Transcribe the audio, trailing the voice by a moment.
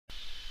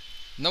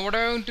Now what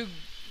I want to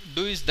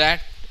do is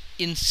that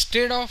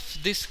instead of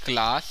this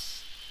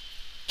class,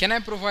 can I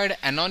provide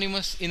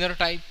anonymous inner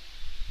type?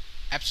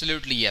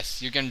 Absolutely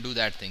yes, you can do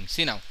that thing.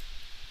 See now,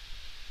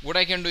 what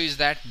I can do is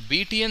that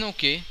btn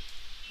okay,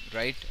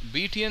 right,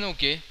 btn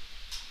okay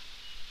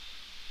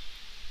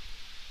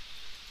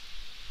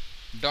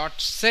dot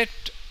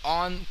set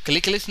on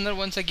click listener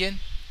once again,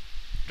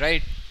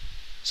 right.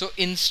 So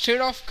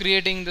instead of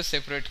creating the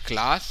separate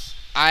class,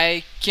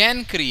 I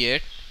can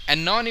create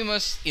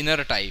anonymous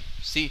inner type.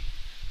 See,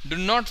 do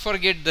not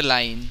forget the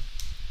line.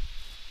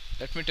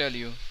 Let me tell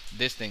you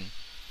this thing,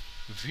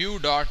 view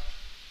dot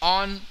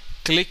on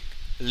click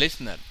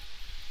listener.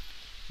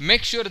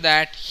 Make sure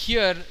that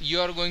here you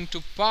are going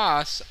to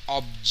pass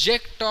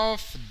object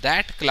of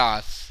that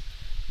class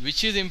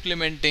which is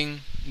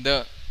implementing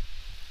the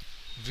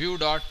view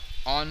dot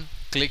on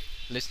click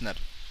listener.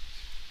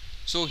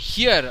 So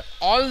here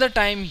all the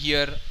time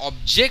here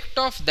object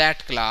of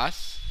that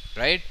class,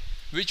 right,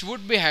 which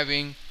would be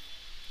having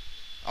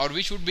or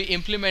which would be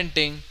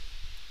implementing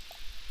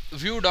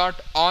view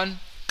dot on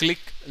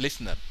click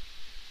listener.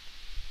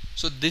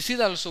 So this is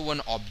also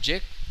one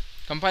object.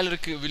 Compiler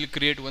will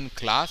create one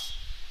class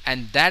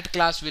and that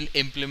class will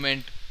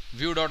implement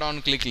view dot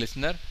on click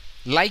listener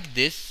like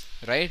this,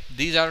 right.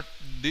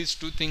 These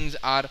two things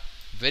are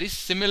very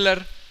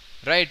similar,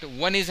 right.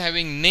 One is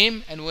having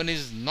name and one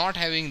is not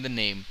having the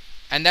name,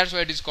 and that's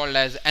why it is called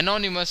as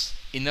anonymous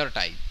inner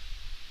type.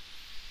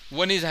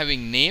 One is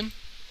having name,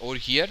 over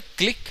here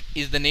click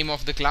is the name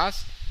of the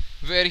class,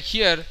 where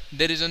here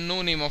there is a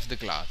no name of the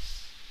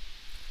class,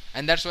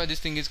 and that's why this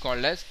thing is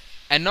called as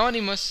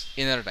anonymous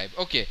inner type.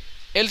 Okay,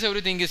 else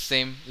everything is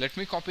same. Let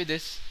me copy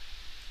this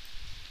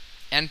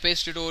and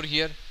paste it over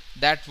here.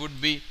 That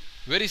would be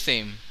very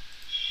same.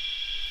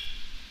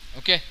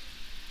 Okay,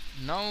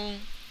 now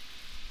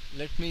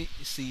let me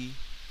see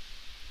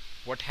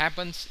what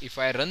happens if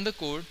I run the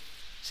code.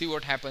 See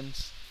what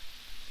happens.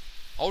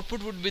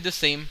 Output would be the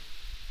same,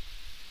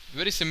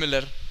 very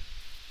similar.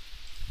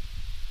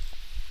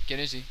 Can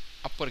you see?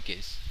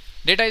 Uppercase.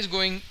 Data is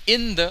going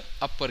in the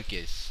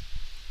uppercase,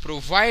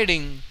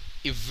 providing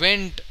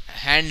event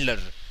handler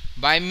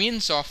by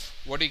means of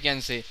what you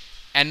can say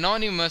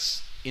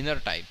anonymous inner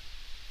type.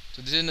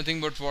 So this is nothing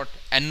but what?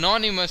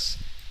 Anonymous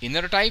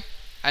inner type,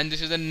 and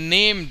this is a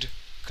named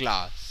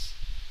class,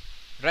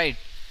 right.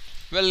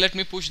 Well, let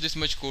me push this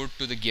much code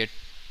to the git,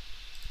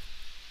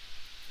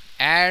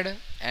 add,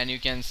 and you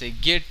can say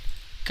git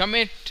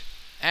commit,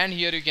 and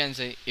here you can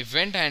say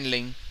event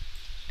handling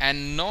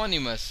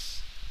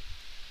anonymous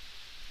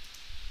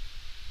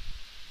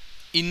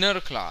inner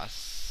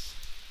class,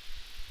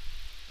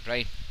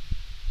 right.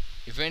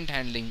 Event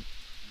handling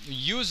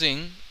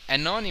using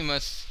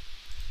anonymous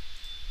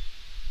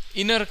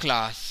inner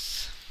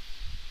class.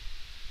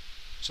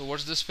 So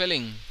what's the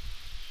spelling?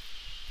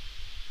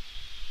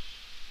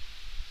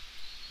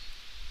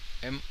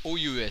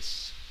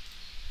 MOUS,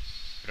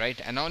 right.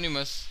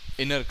 Anonymous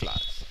inner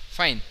class.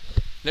 Fine,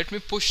 let me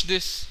push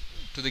this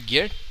to the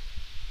git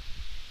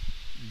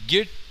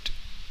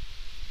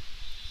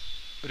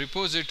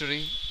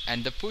repository,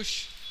 and the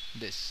push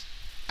this,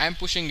 I am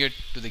pushing it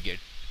to the git,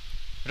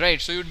 right.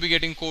 So you would be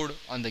getting code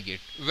on the git.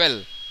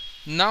 Well,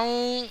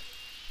 now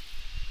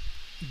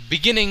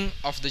beginning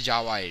of the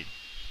Java 8.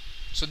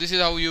 So this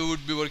is how you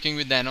would be working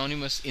with the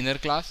anonymous inner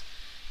class.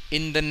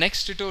 In the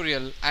next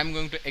tutorial I am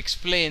going to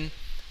explain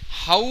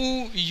how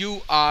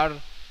you are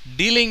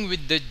dealing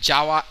with the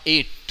Java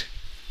 8.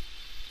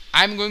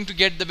 I am going to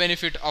get the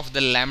benefit of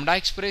the lambda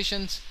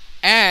expressions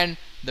and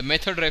the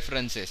method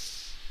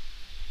references,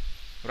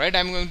 right. I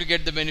am going to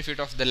get the benefit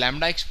of the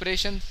lambda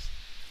expressions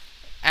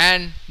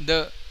and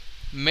the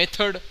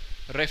method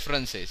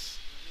references.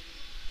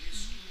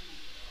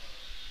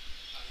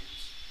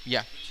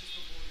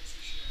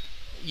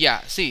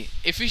 Yeah, see,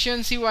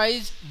 efficiency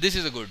wise this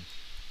is a good,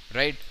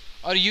 right.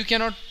 Or you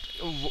cannot,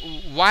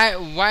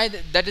 why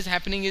that is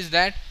happening is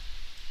that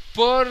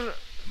per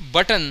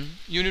button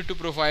you need to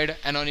provide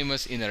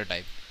anonymous inner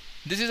type.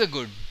 This is a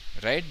good,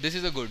 right, this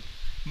is a good,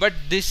 but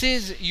this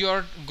is you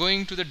are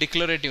going to the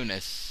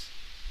declarativeness,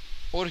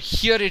 or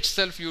here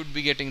itself you would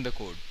be getting the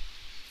code.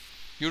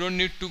 You don't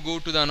need to go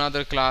to the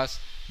another class,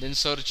 then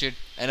search it,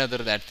 another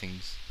that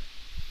things,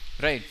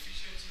 right.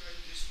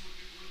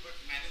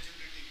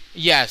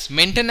 Yes,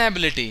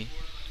 maintainability.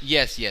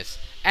 Yes,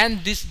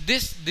 and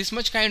this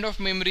much kind of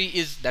memory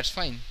is, that's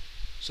fine.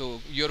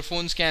 So your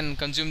phones can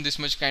consume this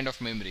much kind of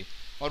memory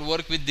or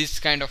work with this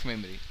kind of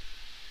memory,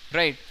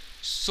 right.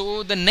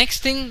 So the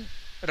next thing,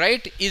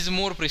 right, is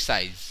more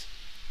precise.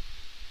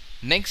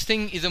 Next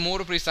thing is a more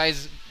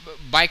precise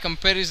by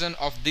comparison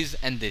of this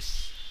and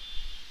this,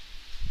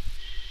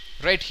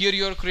 right. Here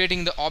you are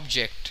creating the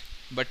object,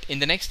 but in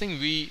the next thing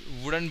we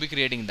wouldn't be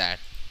creating that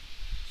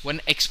one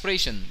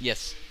expression.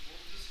 Yes.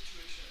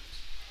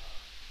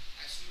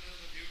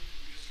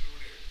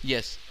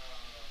 Yes.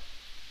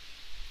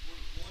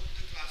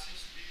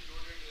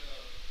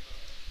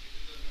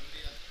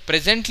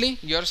 Presently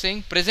you are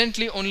saying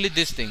presently only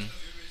this thing.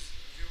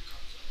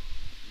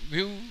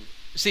 View,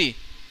 see,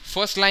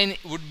 first line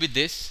would be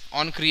this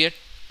on create,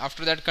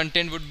 after that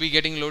content would be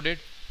getting loaded,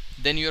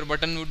 then your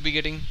button would be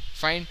getting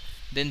find,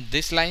 then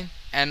this line,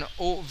 and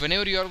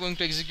whenever you are going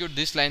to execute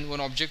this line, one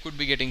object would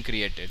be getting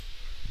created,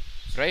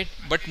 right?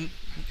 But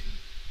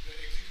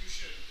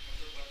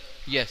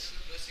yes,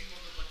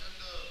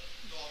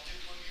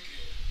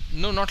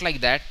 no, not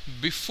like that.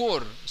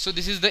 Before, so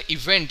this is the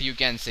event, you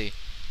can say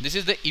this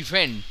is the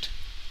event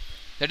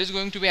that is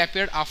going to be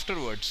appeared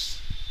afterwards,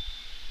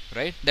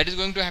 right? That is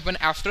going to happen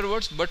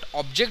afterwards, but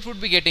object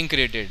would be getting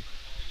created.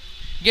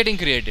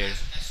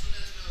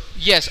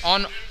 Yes,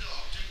 on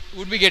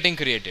would be getting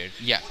created.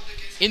 Yeah,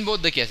 in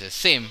both the cases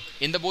same,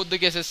 in the both the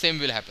cases same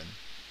will happen,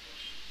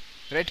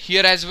 right?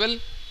 Here as well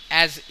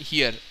as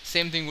here,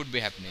 same thing would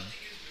be happening.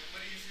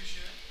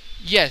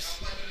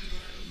 Yes,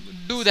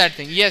 do that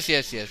thing. Yes,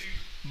 yes, yes.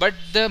 But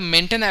the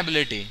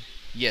maintainability,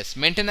 yes,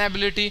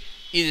 maintainability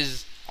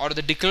is, or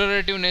the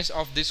declarativeness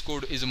of this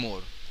code is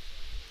more,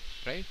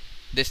 right?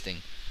 This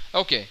thing.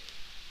 Okay.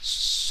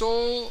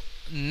 So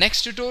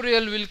next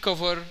tutorial will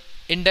cover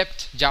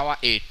in-depth Java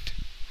 8,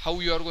 how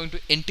you are going to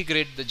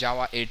integrate the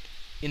Java 8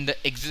 in the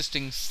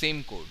existing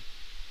same code,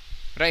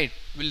 right?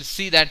 We'll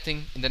see that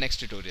thing in the next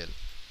tutorial.